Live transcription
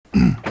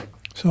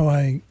So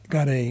I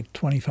got a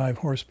 25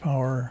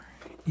 horsepower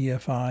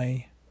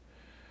EFI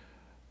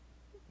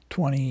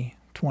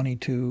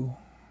 2022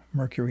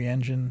 Mercury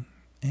engine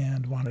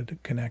and wanted to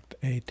connect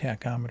a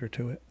tachometer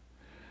to it.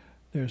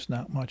 There's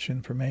not much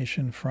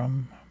information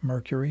from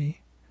Mercury,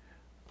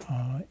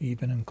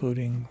 even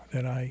including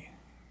that I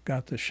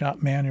got the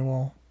shop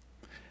manual,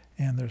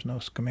 and there's no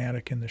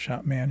schematic in the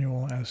shop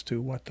manual as to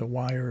what the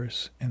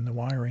wires in the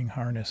wiring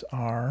harness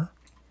are.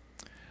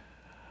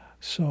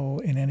 So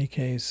in any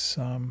case,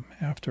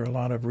 after a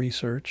lot of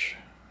research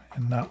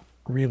and not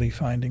really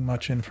finding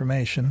much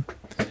information,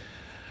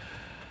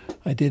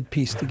 I did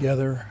piece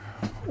together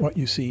what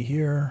you see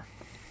here.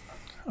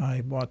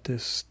 I bought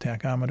this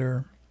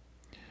tachometer.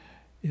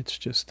 It's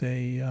just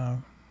a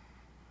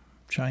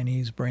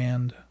Chinese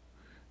brand,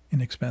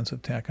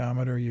 inexpensive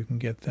tachometer. You can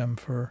get them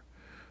for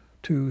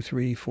 2,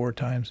 3, 4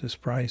 times this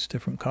price,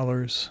 different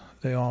colors.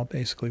 They all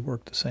basically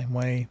work the same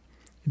way.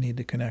 You need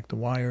to connect the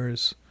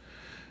wires.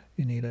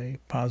 You need a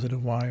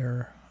positive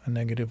wire, a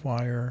negative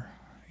wire,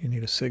 you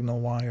need a signal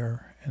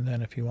wire, and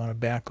then if you want a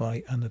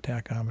backlight on the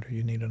tachometer,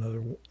 you need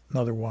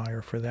another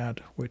wire for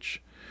that,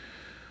 which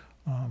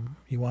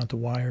you want the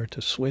wire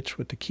to switch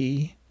with the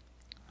key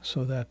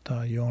so that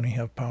you only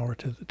have power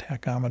to the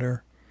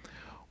tachometer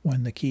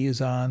when the key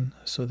is on,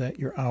 so that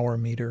your hour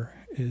meter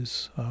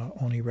is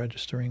only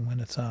registering when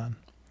it's on.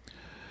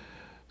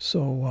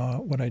 So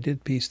what I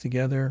did piece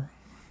together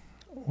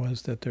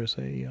was that there's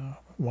a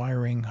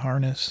wiring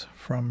harness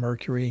from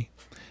Mercury,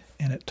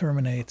 and it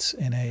terminates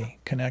in a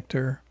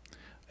connector.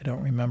 I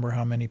don't remember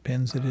how many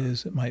pins it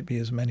is. It might be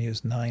as many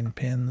as 9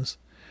 pins.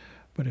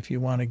 But if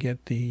you want to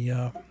get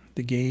the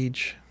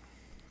gauge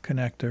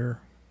connector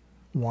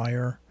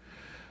wire,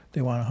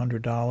 they want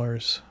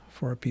 $100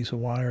 for a piece of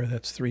wire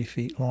that's 3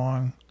 feet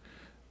long,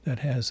 that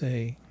has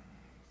a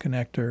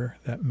connector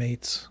that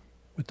mates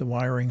with the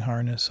wiring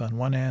harness on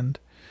one end,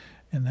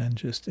 and then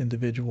just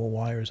individual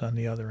wires on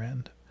the other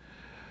end.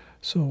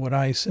 So what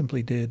I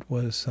simply did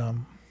was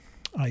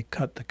I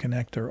cut the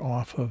connector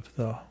off of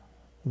the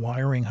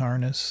wiring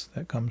harness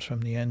that comes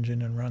from the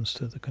engine and runs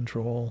to the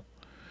control,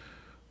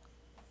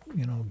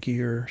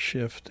 gear,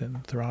 shift,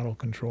 and throttle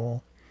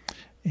control.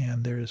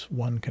 And there's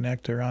one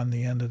connector on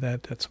the end of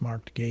that that's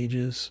marked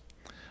gauges.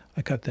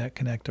 I cut that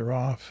connector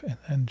off and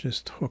then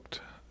just hooked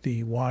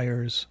the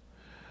wires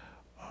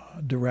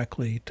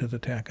directly to the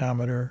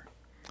tachometer,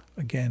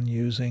 again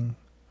using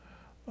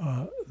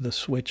the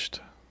switched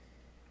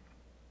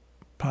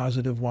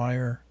positive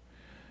wire,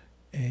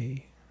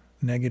 a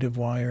negative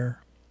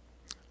wire,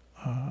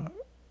 a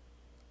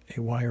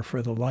wire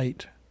for the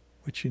light,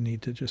 which you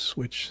need to just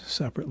switch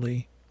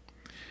separately,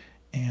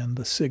 and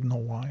the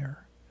signal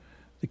wire.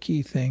 The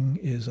key thing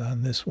is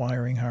on this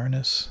wiring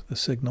harness, the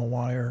signal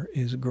wire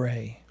is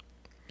gray.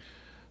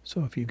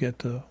 So if you get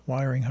the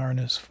wiring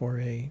harness for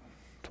a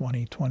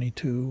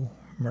 2022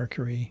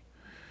 Mercury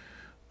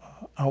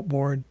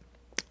outboard,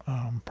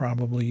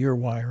 probably your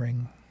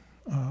wiring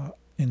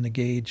in the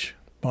gauge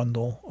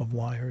bundle of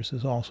wires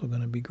is also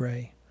going to be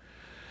gray.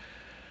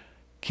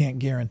 Can't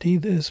guarantee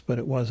this, but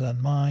it was on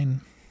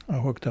mine. I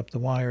hooked up the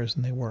wires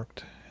and they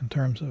worked. In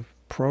terms of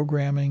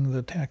programming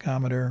the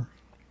tachometer,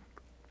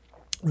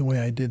 the way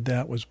I did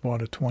that was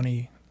bought a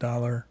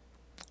 $20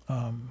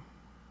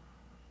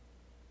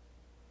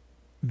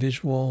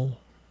 visual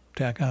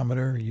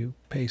tachometer. You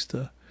paste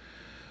a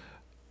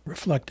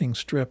reflecting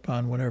strip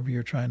on whatever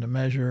you're trying to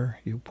measure.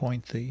 You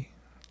point the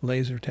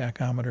laser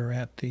tachometer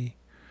at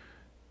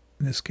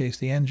in this case,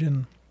 the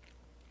engine.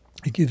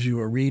 It gives you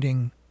a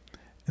reading,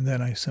 and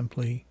then I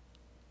simply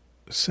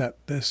set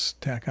this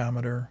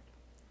tachometer,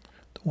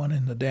 the one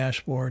in the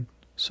dashboard,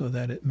 so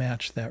that it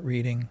matched that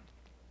reading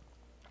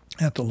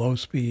at the low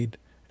speed,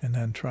 and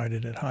then tried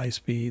it at high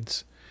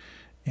speeds,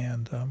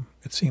 and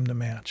it seemed to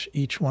match.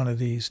 Each one of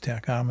these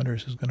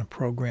tachometers is going to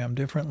program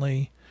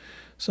differently.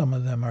 Some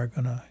of them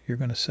you're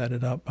going to set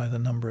it up by the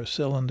number of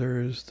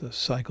cylinders, the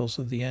cycles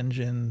of the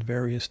engine,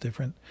 various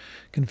different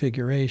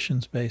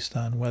configurations based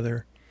on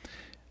whether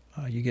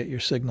you get your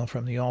signal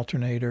from the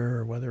alternator,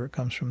 or whether it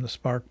comes from the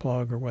spark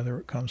plug, or whether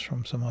it comes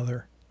from some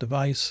other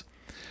device.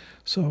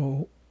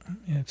 So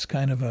it's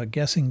kind of a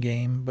guessing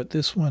game, but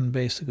this one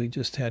basically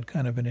just had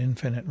kind of an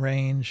infinite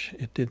range.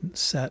 It didn't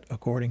set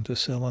according to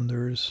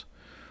cylinders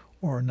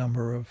or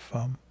number of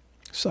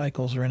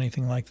cycles or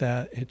anything like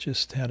that. It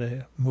just had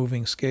a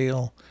moving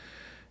scale,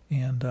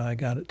 and I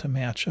got it to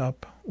match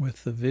up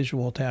with the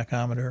visual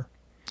tachometer,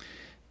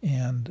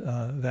 and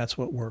that's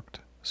what worked.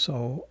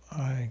 So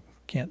I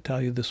can't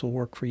tell you this will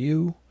work for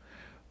you,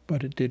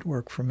 but it did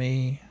work for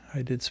me.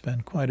 I did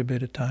spend quite a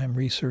bit of time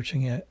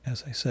researching it.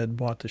 As I said,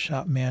 bought the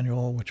shop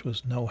manual, which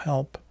was no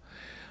help.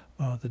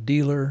 The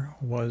dealer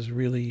was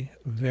really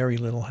very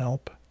little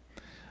help.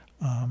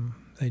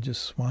 They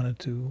just wanted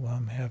to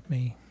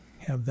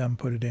have them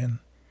put it in.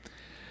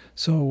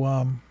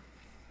 So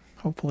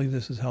hopefully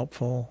this is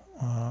helpful.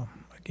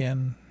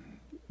 Again,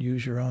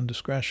 use your own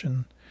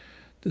discretion.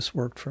 This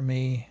worked for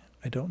me.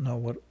 I don't know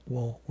what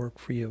will work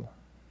for you.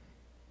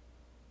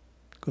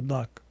 Good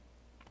luck.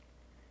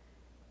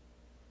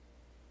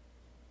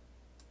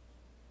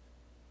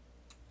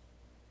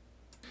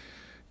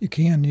 You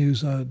can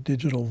use a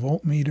digital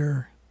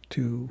voltmeter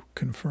to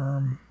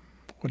confirm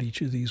what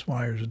each of these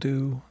wires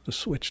do. The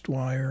switched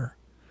wire,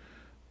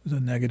 the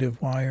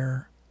negative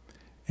wire,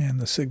 and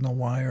the signal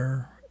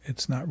wire.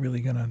 It's not really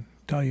going to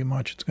tell you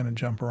much. It's going to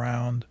jump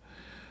around.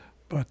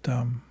 But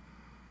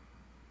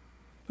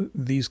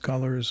these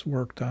colors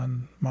worked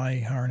on my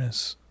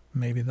harness.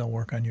 Maybe they'll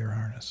work on your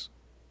harness.